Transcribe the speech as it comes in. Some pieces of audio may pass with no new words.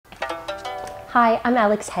Hi, I'm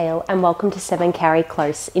Alex Hale and welcome to 7 Kauri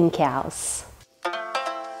Close in Cowes.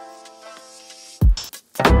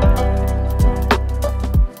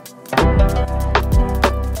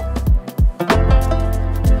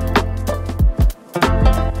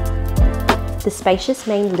 The spacious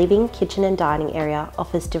main living, kitchen and dining area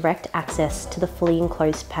offers direct access to the fully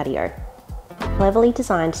enclosed patio. Cleverly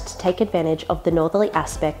designed to take advantage of the northerly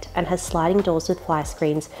aspect and has sliding doors with fly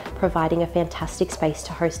screens, providing a fantastic space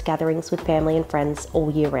to host gatherings with family and friends all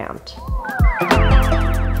year round.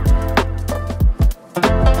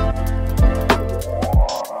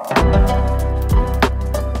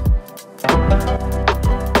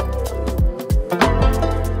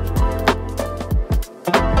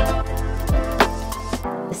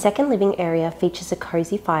 The second living area features a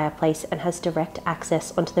cosy fireplace and has direct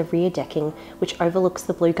access onto the rear decking, which overlooks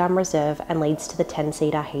the Blue Gum Reserve and leads to the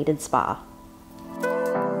 10-seater heated spa.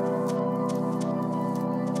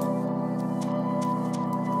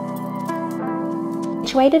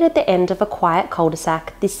 Situated at the end of a quiet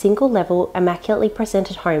cul-de-sac, this single-level, immaculately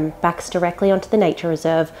presented home backs directly onto the nature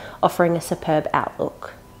reserve, offering a superb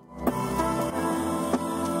outlook.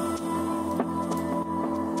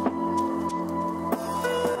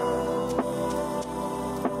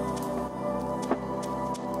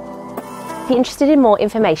 If you're interested in more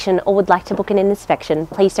information or would like to book an inspection,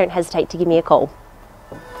 please don't hesitate to give me a call.